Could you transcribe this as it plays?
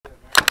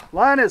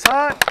Line is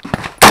hot.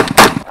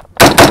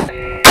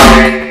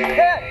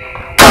 Hit!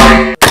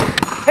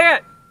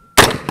 Hit!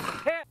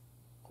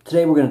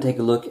 Today we're going to take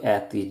a look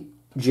at the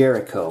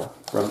Jericho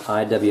from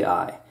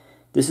IWI.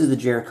 This is the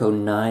Jericho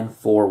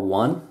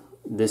 941.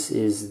 This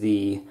is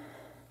the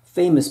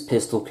famous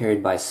pistol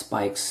carried by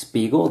Spike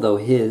Spiegel, though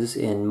his,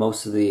 in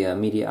most of the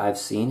media I've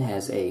seen,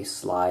 has a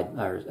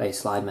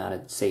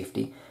slide-mounted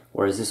safety,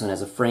 whereas this one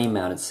has a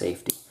frame-mounted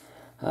safety.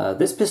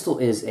 This pistol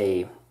is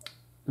a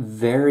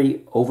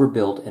very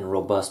overbuilt and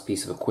robust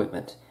piece of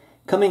equipment.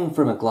 Coming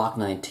from a Glock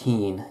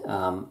 19,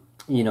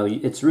 you know,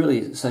 it's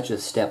really such a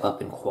step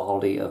up in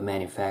quality of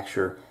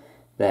manufacture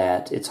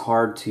that it's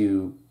hard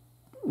to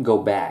go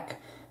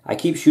back. I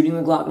keep shooting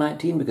the Glock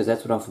 19 because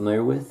that's what I'm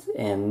familiar with,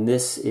 and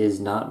this is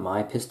not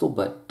my pistol,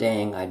 but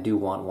dang, I do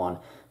want one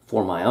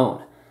for my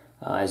own.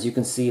 As you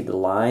can see, the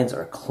lines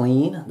are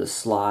clean, the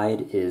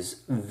slide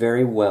is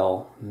very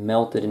well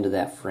melted into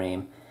that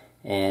frame,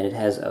 and it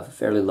has a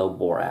fairly low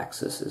bore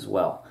axis as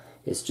well.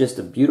 It's just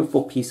a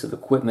beautiful piece of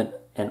equipment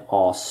and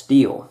all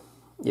steel.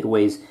 It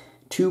weighs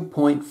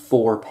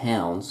 2.4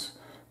 pounds.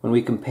 When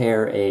we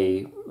compare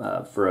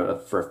for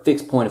a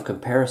fixed point of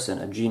comparison,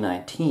 a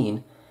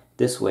G19,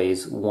 this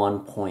weighs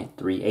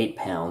 1.38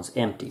 pounds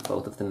empty,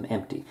 both of them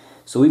empty.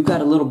 So we've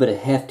got a little bit of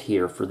heft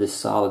here for this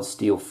solid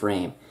steel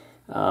frame.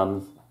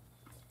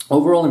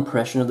 Overall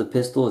impression of the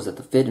pistol is that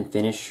the fit and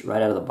finish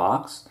right out of the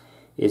box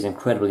is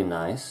incredibly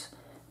nice.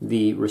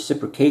 The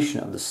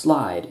reciprocation of the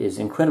slide is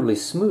incredibly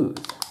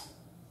smooth.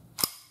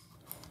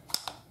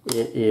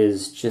 It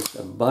is just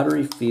a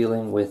buttery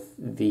feeling with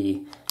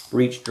the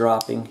breech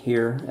dropping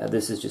here.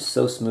 This is just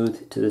so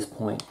smooth to this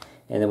point,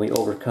 and then we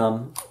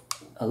overcome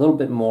a little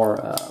bit more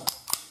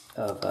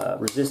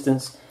of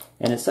resistance,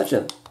 and it's such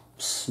a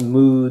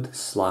smooth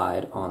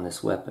slide on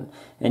this weapon.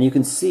 And you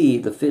can see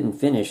the fit and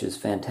finish is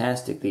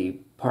fantastic. The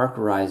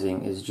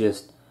parkerizing is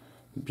just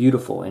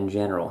beautiful in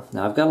general.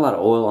 Now I've got a lot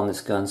of oil on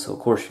this gun, so of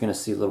course you're going to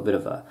see a little bit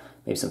of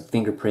maybe some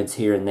fingerprints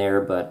here and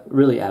there, but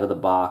really out of the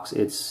box,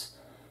 it's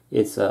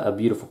a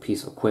beautiful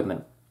piece of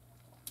equipment.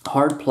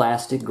 Hard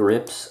plastic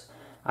grips.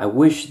 I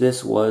wish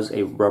this was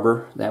a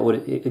rubber. That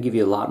would give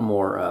you a lot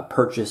more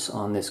purchase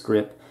on this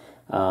grip.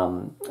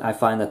 I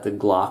find that the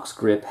Glock's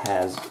grip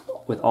has,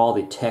 with all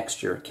the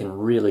texture, can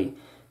really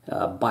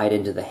bite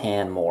into the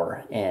hand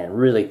more and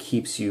really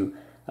keeps you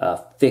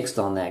fixed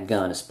on that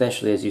gun,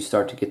 especially as you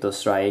start to get those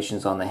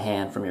striations on the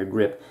hand from your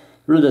grip.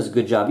 It really does a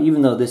good job.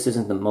 Even though this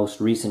isn't the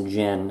most recent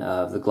gen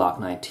of the Glock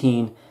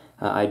 19,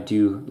 I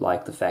do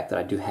like the fact that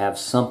I do have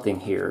something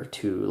here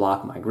to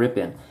lock my grip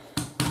in.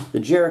 The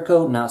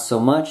Jericho, not so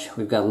much.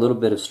 We've got a little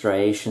bit of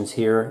striations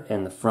here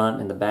in the front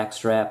and the back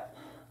strap,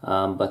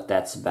 but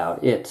that's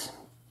about it.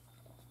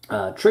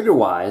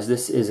 Trigger-wise,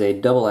 this is a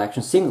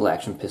double-action,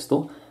 single-action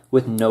pistol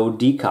with no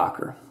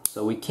decocker.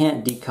 So we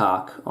can't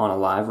decock on a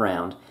live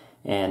round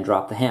and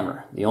drop the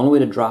hammer. The only way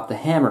to drop the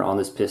hammer on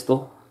this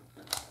pistol,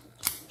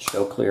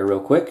 show clear real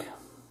quick,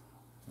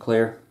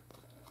 clear.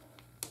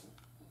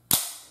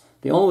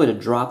 The only way to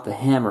drop the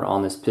hammer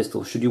on this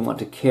pistol, should you want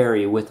to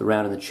carry with the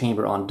round in the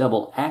chamber on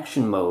double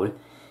action mode,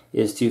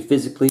 is to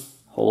physically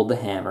hold the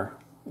hammer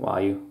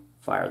while you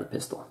fire the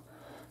pistol.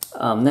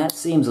 That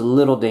seems a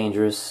little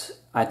dangerous.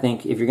 I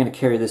think if you're going to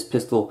carry this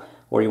pistol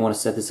or you want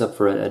to set this up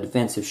for a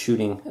defensive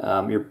shooting,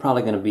 you're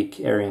probably going to be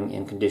carrying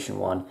in condition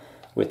 1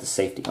 with the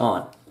safety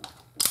on.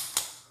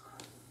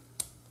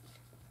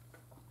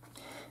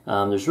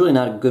 There's really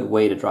not a good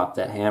way to drop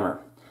that hammer.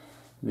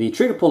 The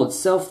trigger pull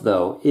itself,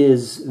 though,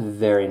 is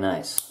very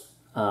nice.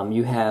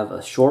 You have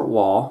a short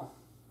wall.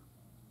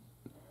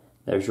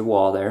 There's your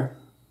wall there.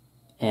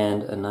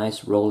 And a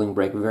nice rolling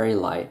brake, very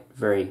light,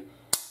 very,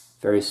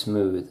 very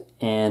smooth.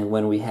 And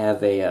when we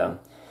have a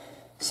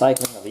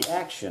cycling of the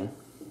action,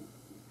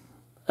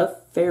 a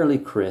fairly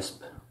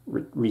crisp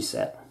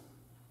reset.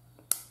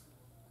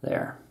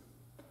 There.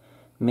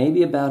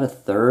 Maybe about a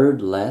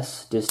third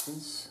less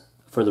distance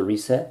for the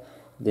reset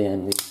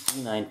than the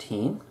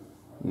G19,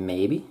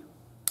 maybe.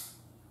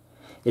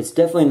 It's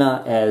definitely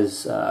not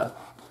as a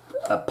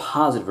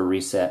positive a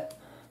reset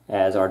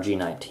as our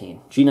G19.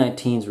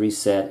 G19's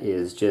reset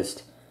is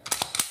just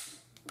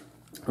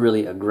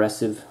really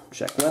aggressive.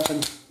 Check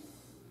weapon.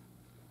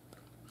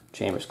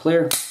 Chamber's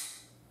clear.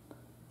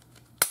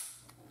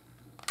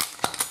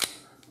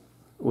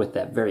 With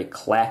that very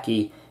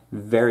clacky,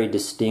 very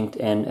distinct,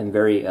 and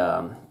very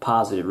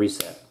positive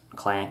reset.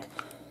 Clank.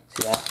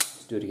 See that?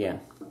 Let's do it again.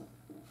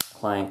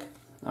 Clank.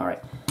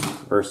 Alright.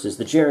 Versus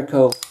the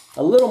Jericho.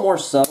 A little more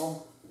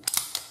subtle,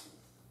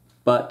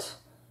 but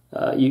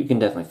you can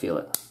definitely feel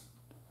it.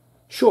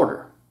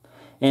 Shorter.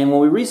 And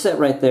when we reset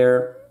right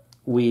there,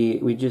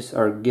 we just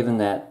are given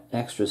that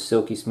extra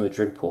silky smooth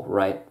trigger pull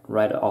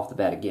right off the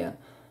bat again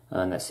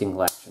in that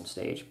single action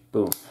stage.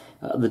 Boom.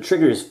 The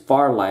trigger is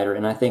far lighter,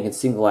 and I think in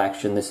single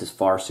action this is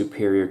far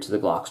superior to the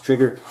Glock's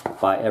trigger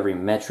by every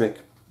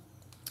metric.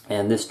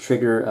 And this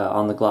trigger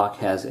on the Glock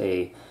has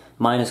a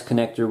minus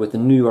connector with the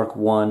New York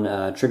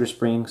 1 trigger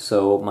spring,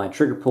 so my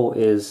trigger pull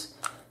is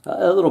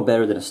a little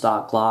better than a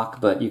stock Glock,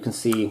 but you can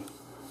see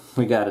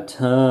we got a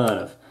ton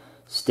of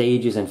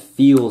stages and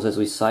feels as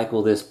we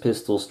cycle this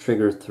pistol's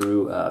trigger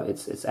through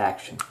its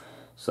action.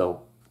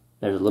 So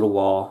there's a little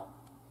wall,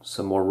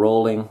 some more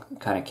rolling,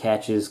 kind of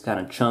catches, kind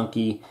of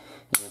chunky,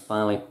 and then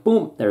finally,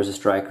 boom, there's a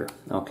striker.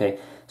 Okay,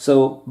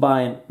 so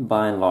by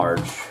and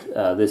large,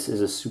 this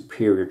is a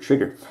superior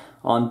trigger.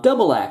 On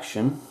double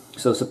action,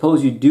 so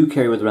suppose you do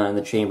carry with around in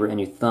the chamber and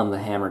you thumb the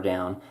hammer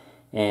down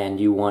and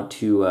you want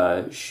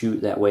to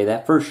shoot that way,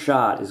 that first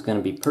shot is going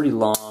to be pretty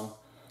long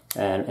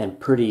and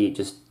pretty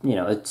just, you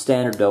know, a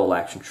standard double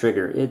action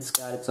trigger. It's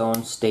got its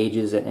own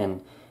stages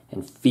and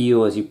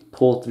feel as you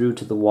pull through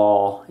to the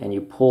wall and you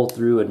pull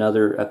through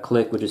a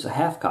click, which is a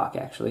half cock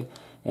actually,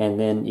 and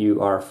then you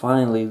are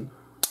finally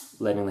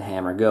letting the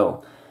hammer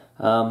go.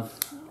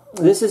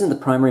 This isn't the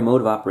primary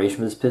mode of operation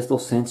for this pistol,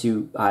 since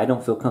I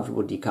don't feel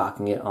comfortable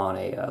decocking it on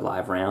a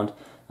live round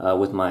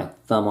with my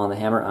thumb on the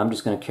hammer. I'm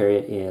just going to carry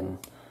it in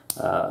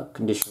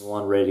condition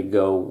 1, ready to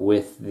go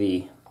with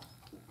the,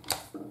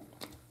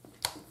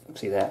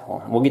 see that?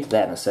 Hold on. We'll get to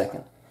that in a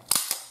second.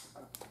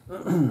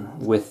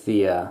 With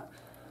the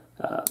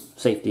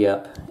safety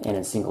up and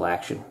in single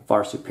action,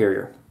 far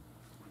superior.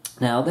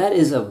 Now that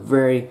is a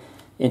very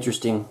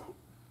interesting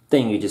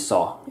thing you just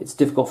saw. It's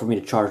difficult for me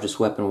to charge this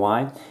weapon.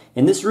 Why?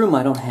 In this room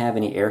I don't have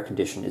any air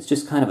conditioning. It's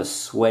just kind of a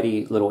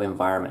sweaty little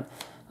environment,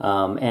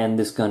 and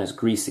this gun is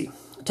greasy.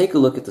 Take a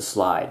look at the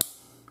slide.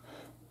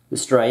 The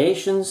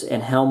striations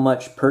and how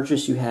much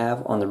purchase you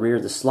have on the rear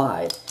of the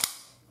slide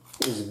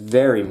is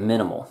very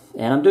minimal.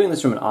 And I'm doing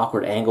this from an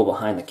awkward angle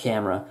behind the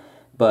camera,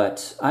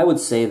 but I would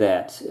say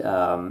that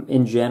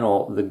in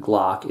general the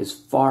Glock is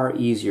far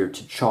easier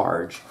to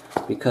charge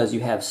because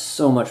you have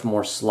so much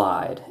more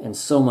slide and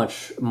so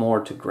much more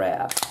to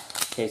grab.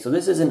 Okay, so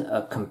this isn't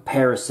a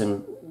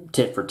comparison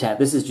tit for tat.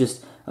 This is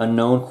just a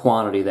known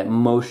quantity that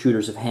most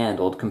shooters have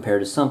handled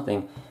compared to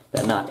something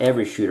that not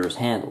every shooter has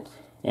handled.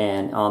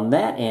 And on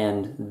that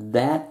end,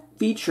 that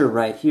feature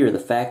right here, the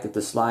fact that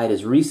the slide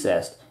is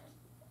recessed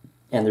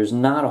and there's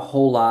not a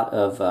whole lot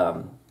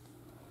of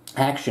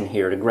action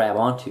here to grab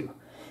onto.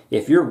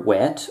 If you're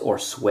wet or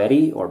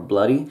sweaty or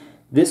bloody,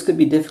 this could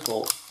be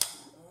difficult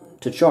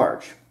to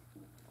charge.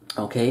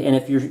 Okay, and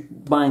if you're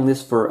buying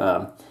this for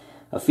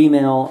a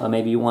female,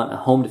 maybe you want a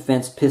home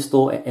defense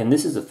pistol, and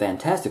this is a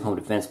fantastic home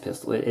defense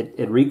pistol.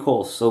 It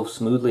recoils so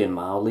smoothly and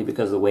mildly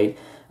because of the weight,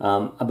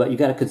 but you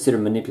got to consider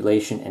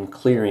manipulation and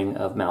clearing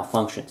of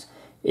malfunctions.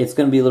 It's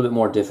going to be a little bit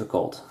more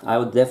difficult. I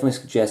would definitely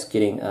suggest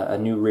getting a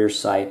new rear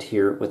sight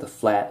here with a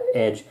flat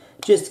edge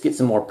just to get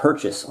some more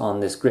purchase on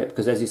this grip,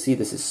 because as you see,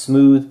 this is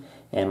smooth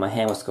and my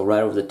hand wants to go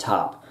right over the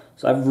top.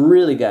 So I've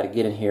really got to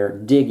get in here,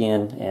 dig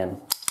in,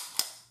 and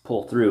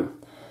pull through.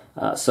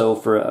 So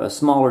for a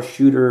smaller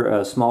shooter,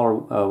 a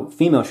smaller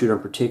female shooter in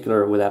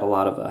particular, without a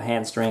lot of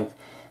hand strength,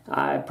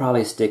 I'd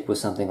probably stick with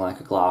something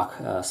like a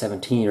Glock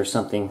 17 or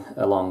something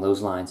along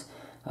those lines.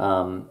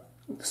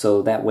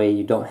 So that way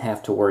you don't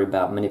have to worry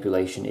about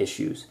manipulation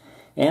issues.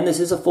 And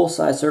this is a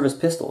full-size service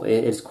pistol.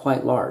 It is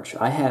quite large.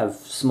 I have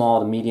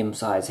small to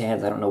medium-sized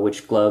hands. I don't know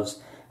which gloves.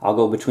 I'll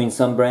go between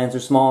some brands are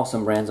small,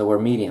 some brands I wear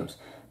mediums.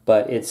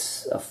 But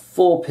it's a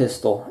full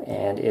pistol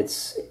and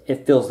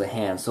it fills the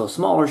hand. So a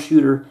smaller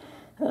shooter,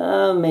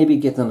 maybe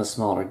get them a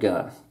smaller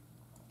gun.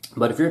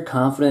 But if you're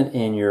confident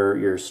in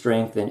your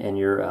strength and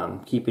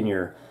you're keeping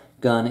your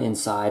gun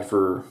inside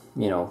for,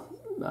 you know,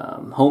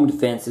 home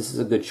defense, this is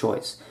a good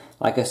choice.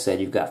 Like I said,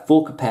 you've got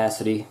full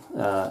capacity,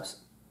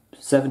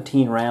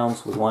 17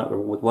 rounds with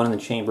one in the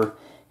chamber,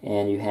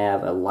 and you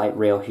have a light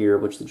rail here,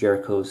 which the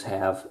Jerichos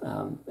have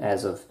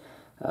as of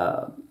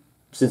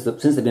since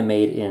they've been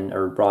made in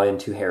or brought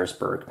into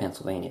Harrisburg,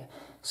 Pennsylvania.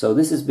 So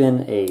this has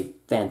been a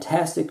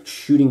fantastic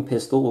shooting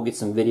pistol. We'll get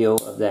some video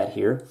of that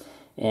here.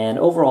 And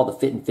overall, the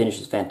fit and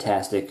finish is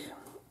fantastic.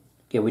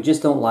 Yeah, we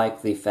just don't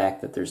like the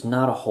fact that there's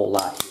not a whole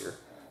lot here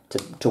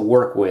to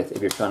work with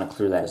if you're trying to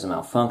clear that as a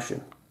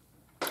malfunction.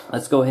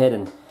 Let's go ahead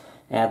and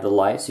add the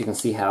light so you can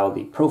see how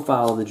the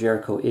profile of the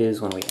Jericho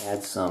is when we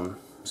add some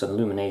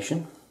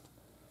illumination.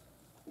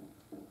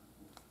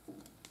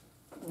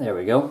 There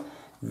we go.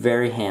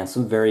 Very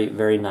handsome, very,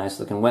 very nice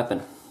looking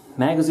weapon.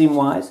 Magazine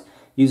wise,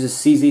 uses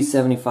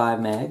CZ75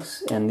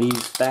 mags, and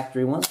these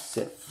factory ones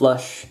sit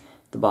flush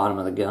at the bottom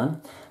of the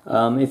gun.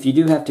 If you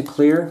do have to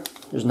clear,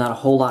 there's not a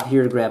whole lot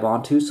here to grab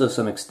onto, so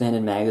some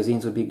extended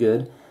magazines would be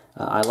good.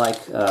 I like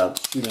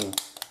shooting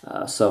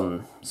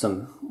some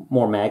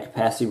more mag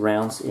capacity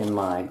rounds in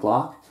my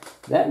Glock.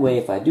 That way,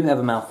 if I do have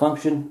a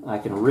malfunction, I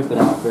can rip it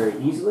out very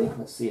easily.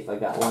 Let's see if I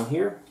got one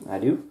here. I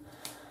do.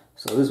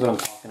 So this is what I'm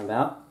talking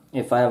about.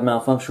 If I have a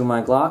malfunction with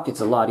my Glock, it's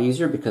a lot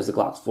easier because the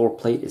Glock's floor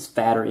plate is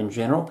fatter in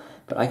general,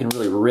 but I can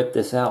really rip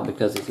this out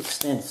because it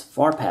extends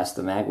far past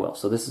the mag well.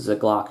 So this is a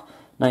Glock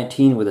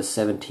 19 with a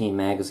 17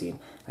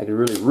 magazine. I can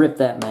really rip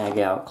that mag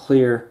out,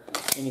 clear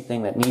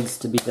anything that needs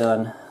to be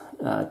done,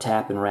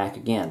 tap and rack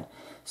again.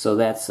 So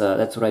that's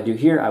what I do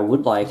here. I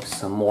would like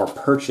some more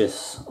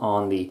purchase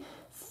on the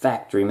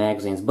factory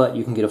magazines, but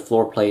you can get a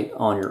floor plate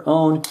on your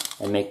own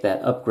and make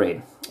that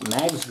upgrade.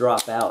 Mags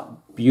drop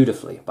out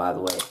beautifully, by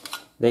the way.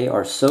 They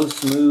are so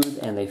smooth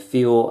and they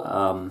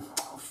feel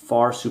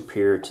far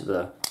superior to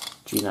the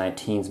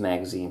G19's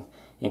magazine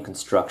in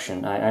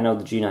construction. I know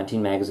the G19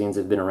 magazines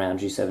have been around,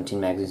 G17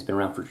 magazines have been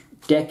around for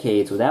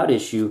decades without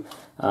issue,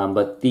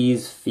 but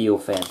these feel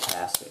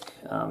fantastic.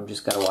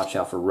 Just got to watch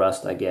out for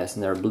rust, I guess,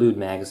 and they're a blued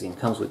magazine,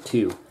 comes with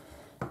 2.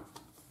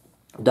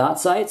 Dot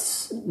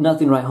sights,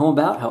 nothing to write home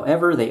about,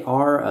 however, they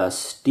are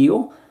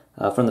steel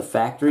from the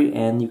factory,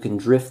 and you can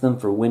drift them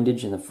for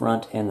windage in the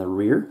front and the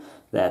rear.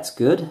 That's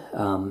good.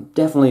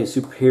 Definitely a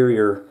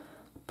superior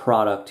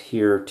product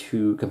here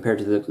compared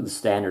to the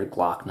standard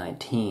Glock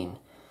 19.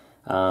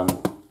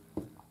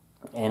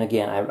 And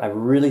again, I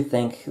really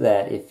think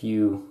that if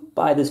you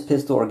buy this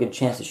pistol or get a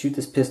chance to shoot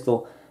this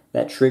pistol,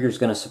 that trigger is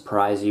going to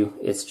surprise you.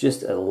 It's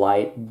just a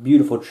light,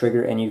 beautiful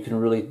trigger, and you can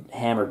really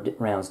hammer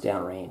rounds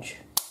downrange.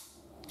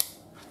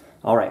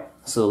 Alright,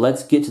 so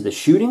let's get to the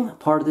shooting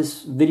part of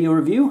this video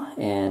review,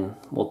 and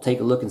we'll take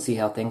a look and see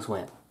how things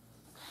went.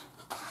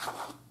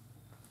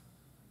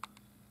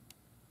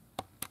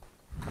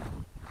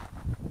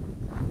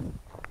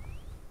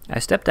 I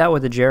stepped out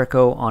with the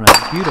Jericho on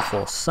a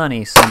beautiful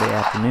sunny Sunday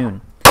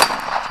afternoon.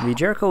 The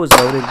Jericho was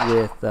loaded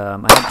with, I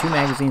had 2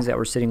 magazines that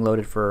were sitting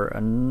loaded for a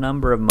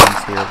number of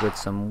months here with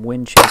some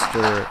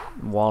Winchester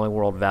Wally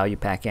World Value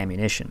Pack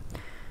ammunition.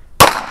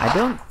 I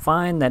don't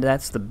find that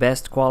that's the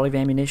best quality of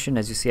ammunition.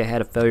 As you see, I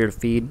had a failure to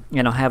feed,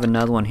 and I'll have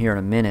another one here in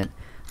a minute.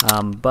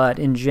 But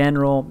in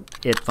general,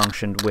 it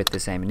functioned with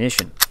this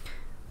ammunition.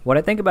 What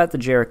I think about the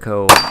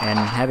Jericho, and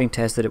having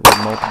tested it with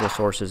multiple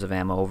sources of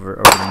ammo over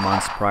the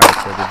months prior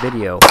to the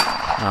video,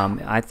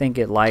 I think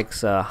it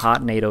likes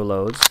hot NATO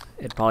loads.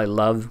 It probably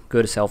loves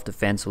good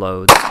self-defense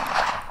loads,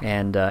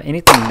 and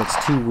anything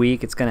that's too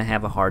weak, it's going to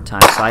have a hard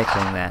time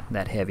cycling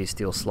that heavy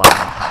steel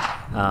slide.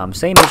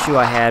 Same issue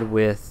I had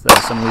with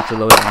some weakly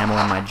loaded ammo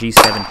in my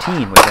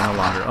G17, which I no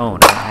longer own.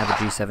 I don't have a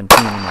G17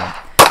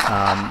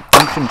 anymore.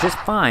 Functioned just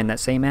fine, that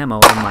same ammo,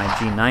 in my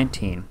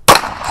G19.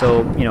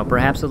 So, you know,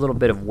 perhaps a little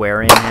bit of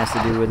wear-in has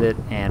to do with it,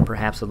 and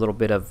perhaps a little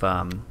bit of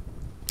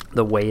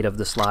the weight of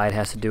the slide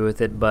has to do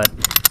with it, but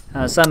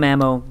some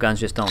ammo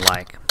guns just don't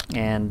like.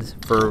 And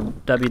for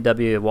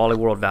WW Wally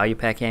World Value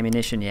Pack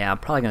ammunition, yeah, I'm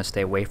probably going to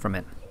stay away from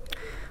it.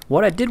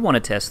 What I did want to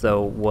test,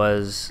 though,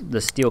 was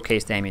the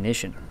steel-cased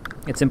ammunition.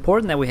 It's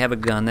important that we have a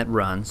gun that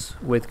runs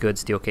with good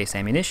steel-cased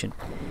ammunition.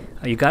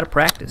 You got to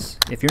practice.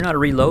 If you're not a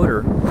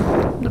reloader,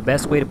 the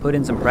best way to put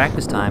in some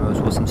practice time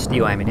was with some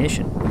steel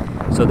ammunition.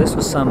 So this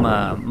was some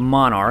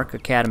Monarch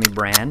Academy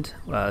brand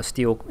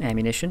steel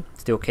ammunition,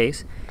 steel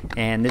case,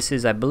 and this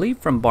is, I believe,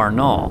 from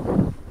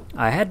Barnaul.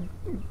 I had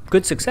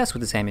good success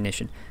with this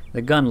ammunition.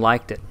 The gun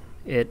liked it.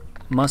 It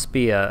must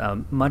be a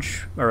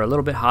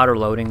little bit hotter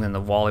loading than the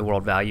Wally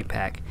World Value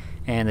Pack,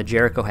 and the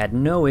Jericho had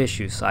no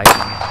issues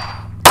cycling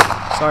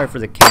it. Sorry for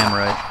the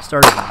camera, it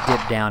started to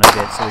dip down a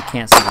bit so we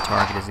can't see the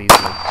target as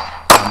easily,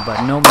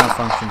 but no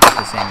malfunctions with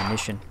this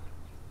ammunition.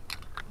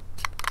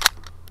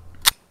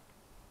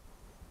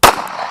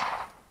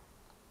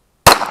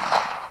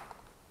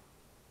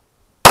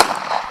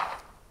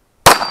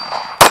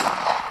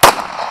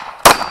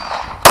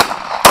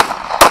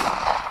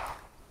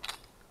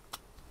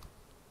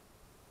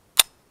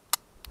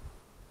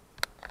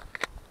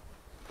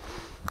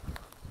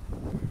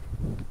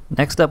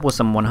 Next up was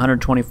some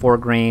 124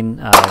 grain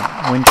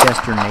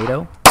Winchester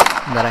NATO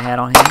that I had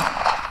on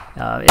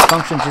hand. It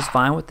functions just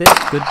fine with this.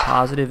 Good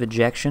positive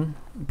ejection.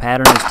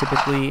 Pattern is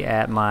typically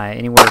at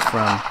anywhere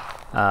from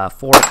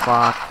 4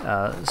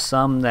 o'clock,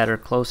 some that are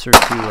closer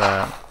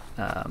to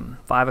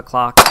 5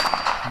 o'clock,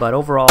 but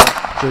overall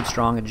good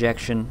strong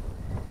ejection.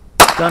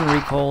 Gun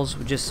recoils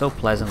just so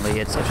pleasantly.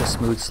 It's such a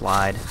smooth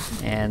slide,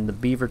 and the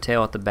beaver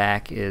tail at the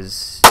back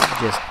is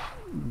just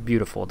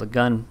beautiful. The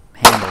gun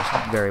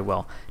handles very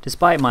well.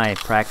 Despite my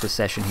practice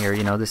session here,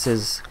 you know, this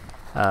is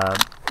I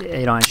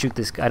don't shoot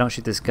this gun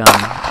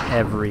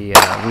every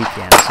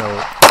weekend, so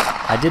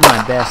I did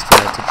my best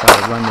to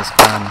try to run this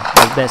gun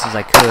as best as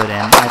I could,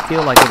 and I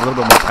feel like with a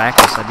little bit more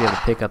practice I'd be able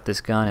to pick up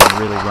this gun and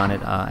really run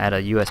it at a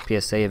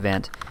USPSA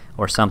event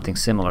or something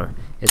similar.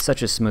 It's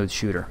such a smooth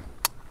shooter.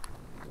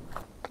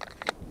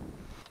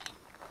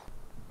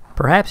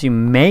 Perhaps you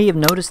may have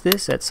noticed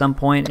this at some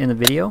point in the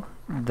video,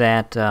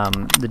 that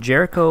the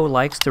Jericho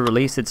likes to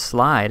release its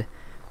slide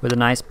with a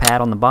nice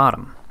pad on the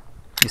bottom.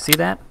 You see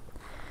that?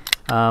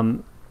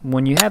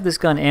 When you have this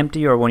gun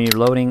empty, or when you're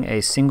loading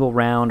a single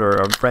round or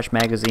a fresh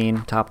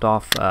magazine topped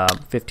off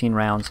 15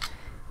 rounds,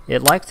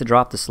 it likes to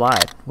drop the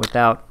slide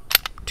without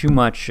too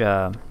much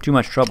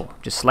trouble.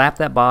 Just slap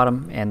that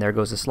bottom and there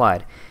goes the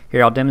slide.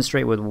 Here, I'll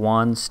demonstrate with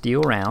one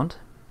steel round.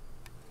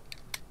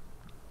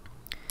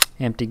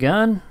 Empty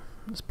gun.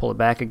 Let's pull it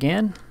back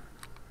again.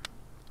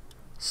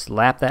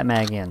 Slap that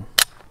mag in.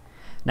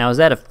 Now, is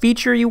that a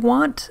feature you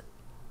want?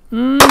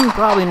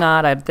 Probably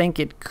not. I think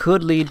it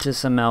could lead to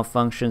some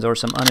malfunctions or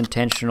some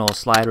unintentional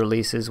slide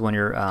releases when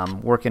you're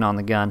working on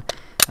the gun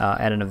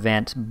at an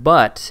event,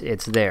 but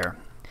it's there.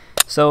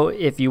 So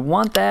if you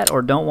want that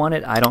or don't want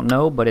it, I don't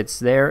know, but it's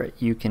there.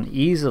 You can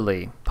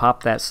easily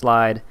pop that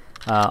slide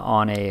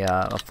on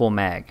a full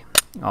mag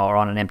or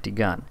on an empty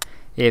gun.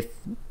 If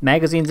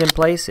magazine's in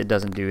place, it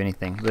doesn't do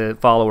anything. The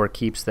follower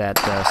keeps that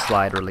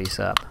slide release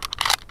up.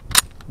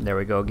 There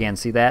we go again.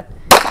 See that?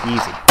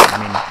 Easy. I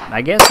mean,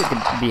 I guess it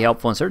could be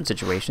helpful in certain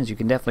situations. You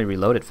can definitely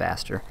reload it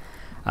faster.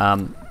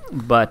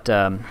 But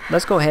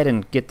let's go ahead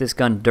and get this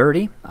gun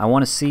dirty. I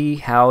want to see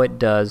how it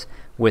does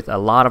with a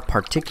lot of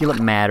particulate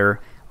matter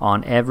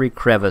on every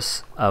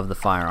crevice of the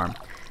firearm.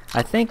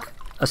 I think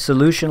a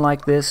solution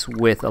like this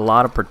with a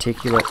lot of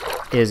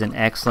particulate is an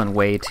excellent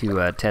way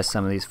to test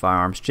some of these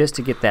firearms, just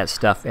to get that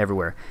stuff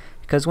everywhere.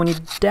 Because when you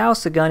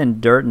douse the gun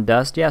in dirt and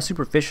dust, yeah,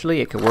 superficially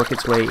it could work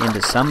its way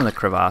into some of the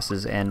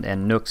crevasses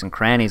and nooks and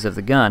crannies of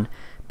the gun.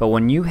 But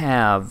when you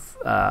have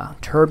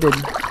turbid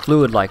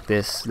fluid like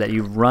this, that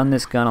you've run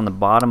this gun on the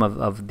bottom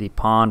of the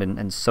pond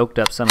and soaked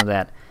up some of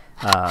that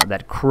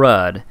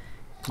crud,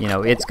 you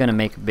know, it's going to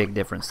make a big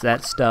difference.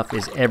 That stuff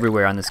is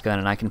everywhere on this gun,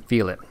 and I can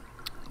feel it.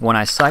 When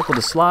I cycle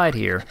the slide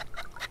here,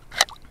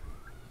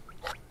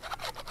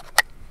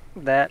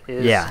 That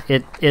is... yeah,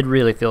 it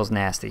really feels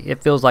nasty.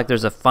 It feels like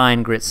there's a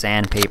fine grit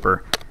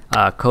sandpaper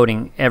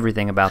coating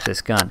everything about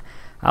this gun.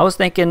 I was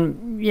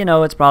thinking, you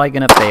know, it's probably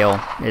going to fail.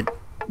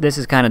 This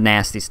is kind of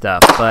nasty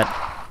stuff, but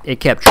it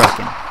kept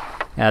trucking.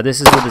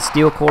 This is with the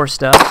steel core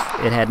stuff.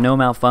 It had no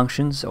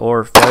malfunctions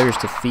or failures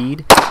to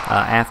feed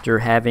after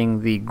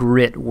having the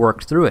grit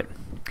worked through it.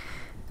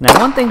 Now,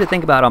 one thing to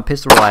think about on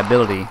pistol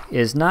reliability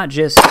is not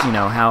just, you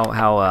know,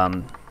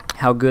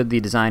 how good the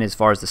design is as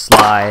far as the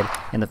slide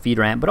and the feed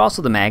ramp, but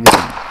also the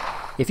magazine.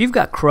 If you've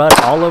got crud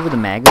all over the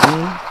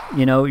magazine,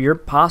 you know, you're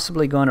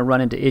possibly going to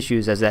run into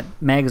issues as that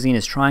magazine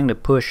is trying to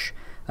push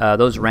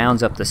those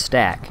rounds up the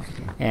stack.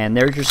 And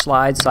there's your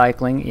slide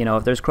cycling. You know,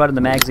 if there's crud in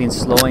the magazine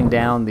slowing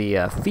down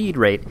the feed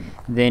rate,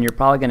 then you're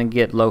probably going to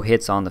get low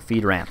hits on the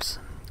feed ramps.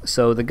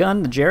 So the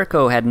gun, the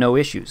Jericho, had no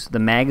issues. The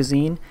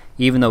magazine,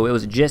 even though it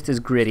was just as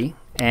gritty,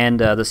 and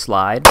the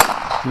slide,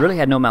 really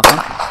had no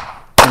malfunctions.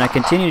 And I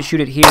continue to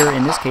shoot it here,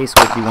 in this case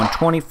with the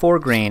 124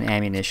 grain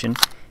ammunition,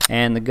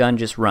 and the gun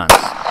just runs.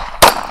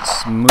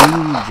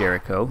 Smooth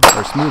Jericho,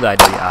 or smooth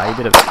IWI,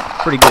 did a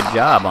pretty good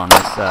job on this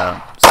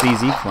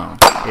CZ clone.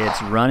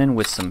 It's running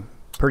with some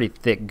pretty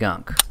thick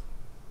gunk.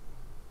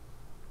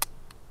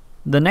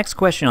 The next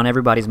question on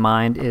everybody's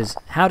mind is,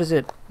 how does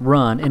it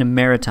run in a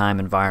maritime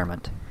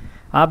environment?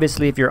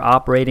 Obviously, if you're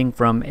operating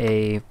from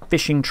a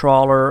fishing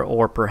trawler,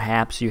 or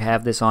perhaps you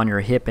have this on your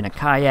hip in a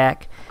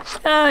kayak,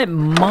 it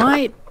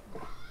might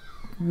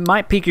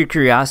pique your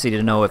curiosity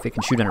to know if it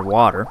can shoot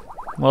underwater.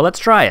 Well, let's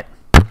try it.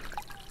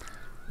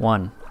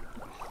 1,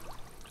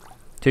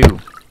 2,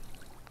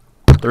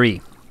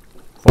 3,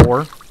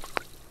 4,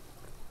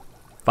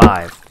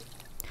 5.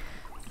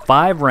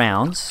 5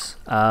 rounds,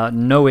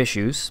 no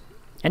issues.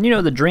 And you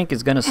know, the drink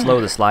is going to slow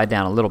the slide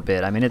down a little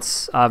bit. I mean,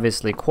 it's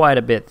obviously quite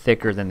a bit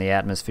thicker than the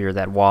atmosphere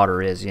that water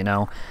is, you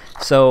know.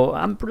 So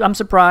I'm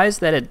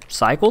surprised that it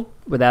cycled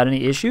without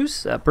any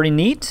issues. Pretty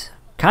neat.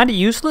 Kind of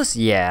useless,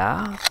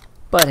 yeah.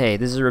 But hey,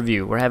 this is a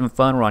review. We're having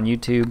fun. We're on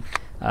YouTube.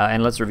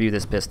 And let's review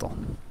this pistol.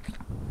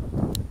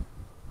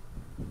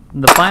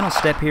 The final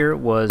step here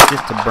was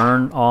just to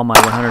burn all my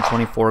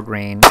 124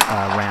 grain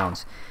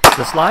rounds.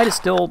 The slide is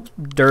still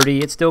dirty,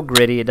 it's still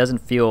gritty, it doesn't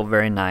feel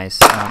very nice.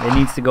 It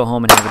needs to go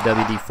home and have a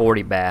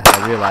WD-40 bath,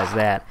 I realize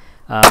that.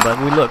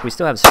 But we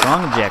still have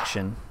strong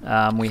ejection.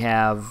 We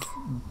have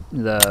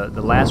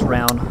the last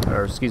round,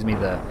 or excuse me,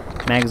 the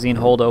magazine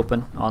hold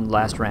open on the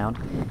last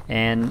round,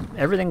 and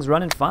everything's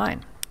running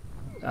fine.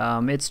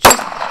 It's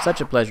just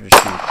such a pleasure to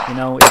shoot. You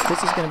know, if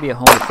this is going to be a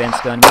home defense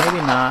gun, maybe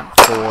not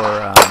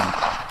for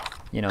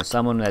you know,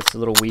 someone that's a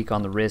little weak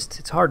on the wrist.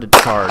 It's hard to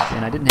charge,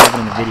 and I didn't have it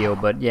in the video,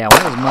 but yeah,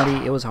 when it was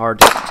muddy, it was hard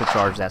to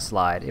charge that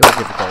slide. It was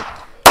difficult.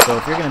 So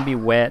if you're going to be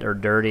wet or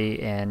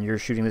dirty and you're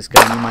shooting this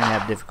gun, you might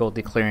have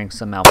difficulty clearing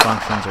some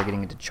malfunctions or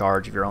getting it to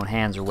charge if your own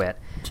hands are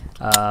wet.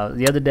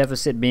 The other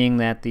deficit being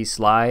that the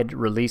slide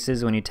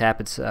releases when you tap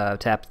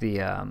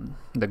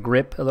the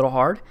grip a little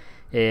hard.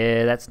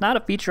 That's not a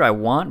feature I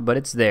want, but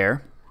it's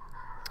there.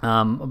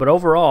 But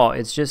overall,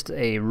 it's just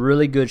a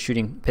really good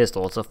shooting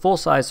pistol. It's a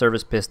full-size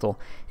service pistol.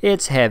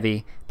 It's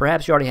heavy.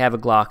 Perhaps you already have a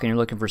Glock and you're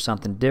looking for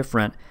something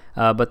different.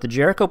 But the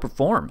Jericho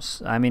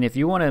performs. I mean, if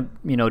you want to,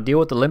 you know, deal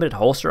with the limited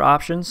holster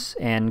options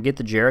and get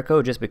the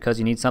Jericho just because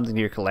you need something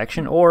to your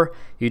collection, or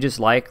you just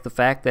like the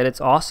fact that it's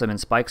awesome and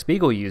Spike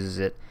Spiegel uses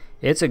it,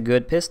 it's a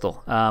good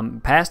pistol.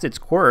 Past its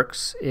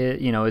quirks,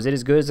 you know, is it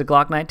as good as the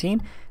Glock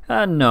 19?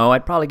 No,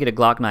 I'd probably get a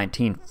Glock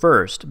 19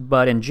 first,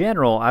 but in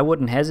general, I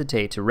wouldn't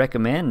hesitate to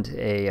recommend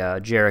a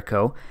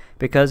Jericho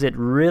because it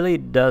really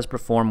does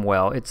perform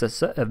well. It's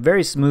a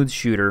very smooth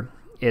shooter.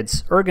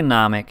 It's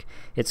ergonomic.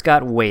 It's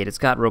got weight. It's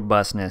got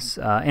robustness,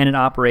 and it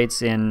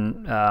operates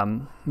in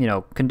you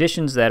know,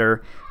 conditions that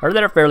are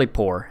fairly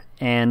poor.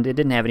 And it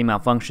didn't have any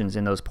malfunctions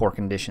in those poor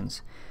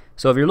conditions.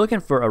 So if you're looking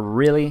for a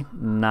really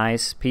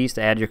nice piece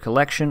to add to your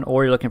collection,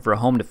 or you're looking for a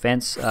home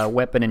defense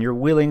weapon, and you're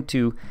willing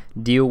to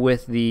deal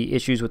with the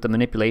issues with the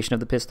manipulation of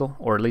the pistol,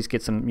 or at least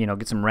get some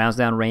rounds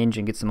down range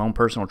and get some own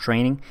personal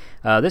training,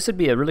 this would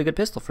be a really good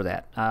pistol for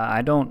that.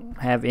 I don't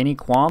have any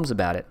qualms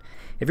about it.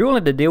 If you're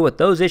willing to deal with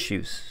those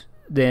issues,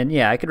 then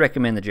yeah, I could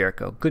recommend the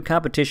Jericho. Good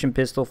competition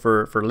pistol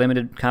for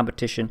limited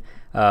competition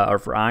or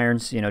for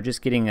irons. You know,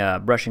 just getting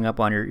brushing up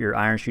on your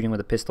iron shooting with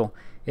a pistol.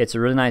 It's a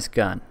really nice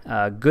gun.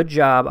 Good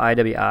job,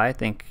 IWI. I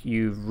think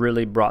you've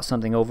really brought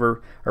something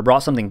over or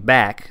brought something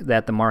back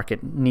that the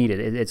market needed.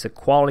 It's a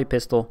quality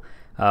pistol.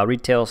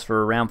 Retails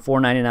for around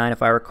 $4.99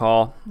 if I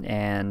recall,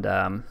 and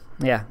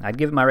yeah, I'd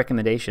give it my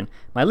recommendation,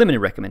 my limited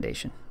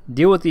recommendation.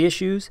 Deal with the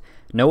issues,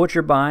 know what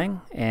you're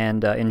buying,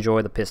 and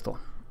enjoy the pistol.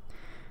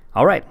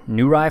 All right,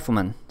 New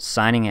Rifleman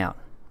signing out.